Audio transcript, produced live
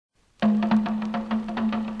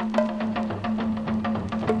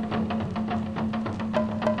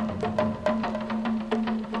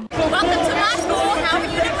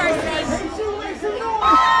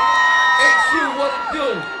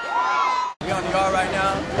on the yard right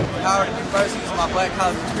now. Howard University is my Black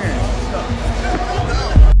college experience. Let's go.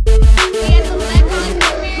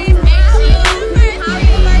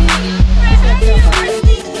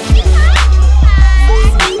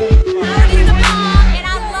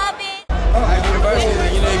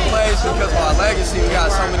 Because of our legacy, we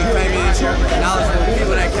got so many famous, knowledgeable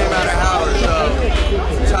people that came out of Howard. So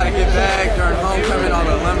try to get back during homecoming, all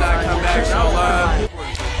the alumni come back, show love.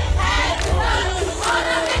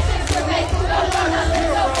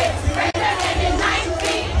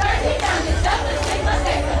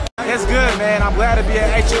 It's good, man. I'm glad to be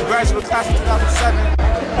at HU graduate class of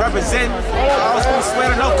 2007, representing. I was wearing a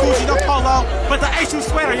sweater, no Gucci, no polo, but the HU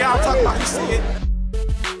sweater, y'all talking about, you see it.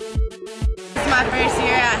 It's my first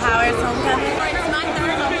year at Howard's homecoming. It's my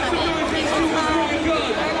third homecoming.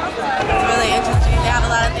 It's really interesting. They have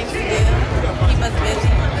a lot of things to do. Keep us busy.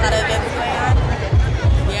 A lot of events going on.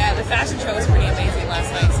 Yeah, the fashion show was pretty amazing last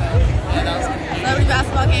night, so yeah, that was good. Celebrity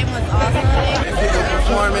basketball game was awesome. And people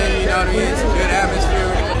performing, you know what I mean? It's a good atmosphere.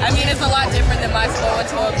 I mean, it's a lot different than my school. I went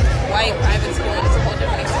to a white private school, and it's a whole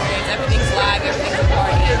different experience. Everything's live, everything's a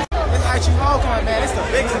party. It's HU homecoming, man. It's the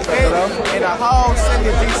biggest event in the whole city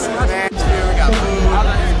of DC, man. We got food,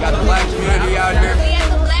 we got the Black community out here. We have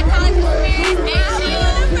the Black college experience,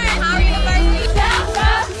 Howard University.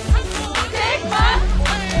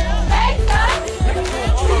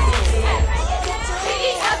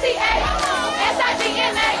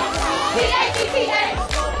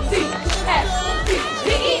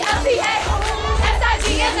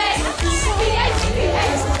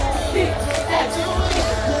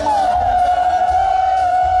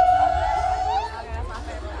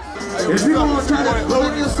 If you want to try to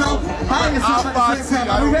lower yourself, high yourself at the same time,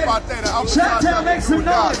 are you ready? Shut down, make some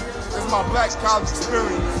noise. This is my Black college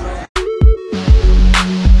experience.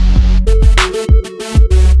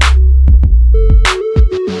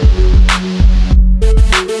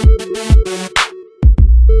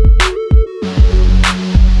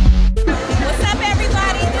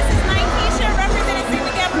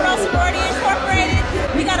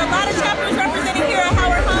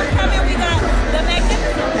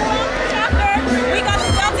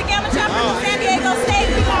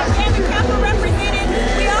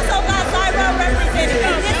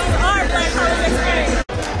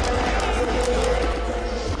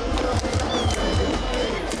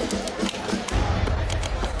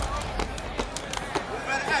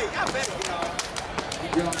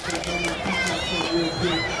 Y'all better,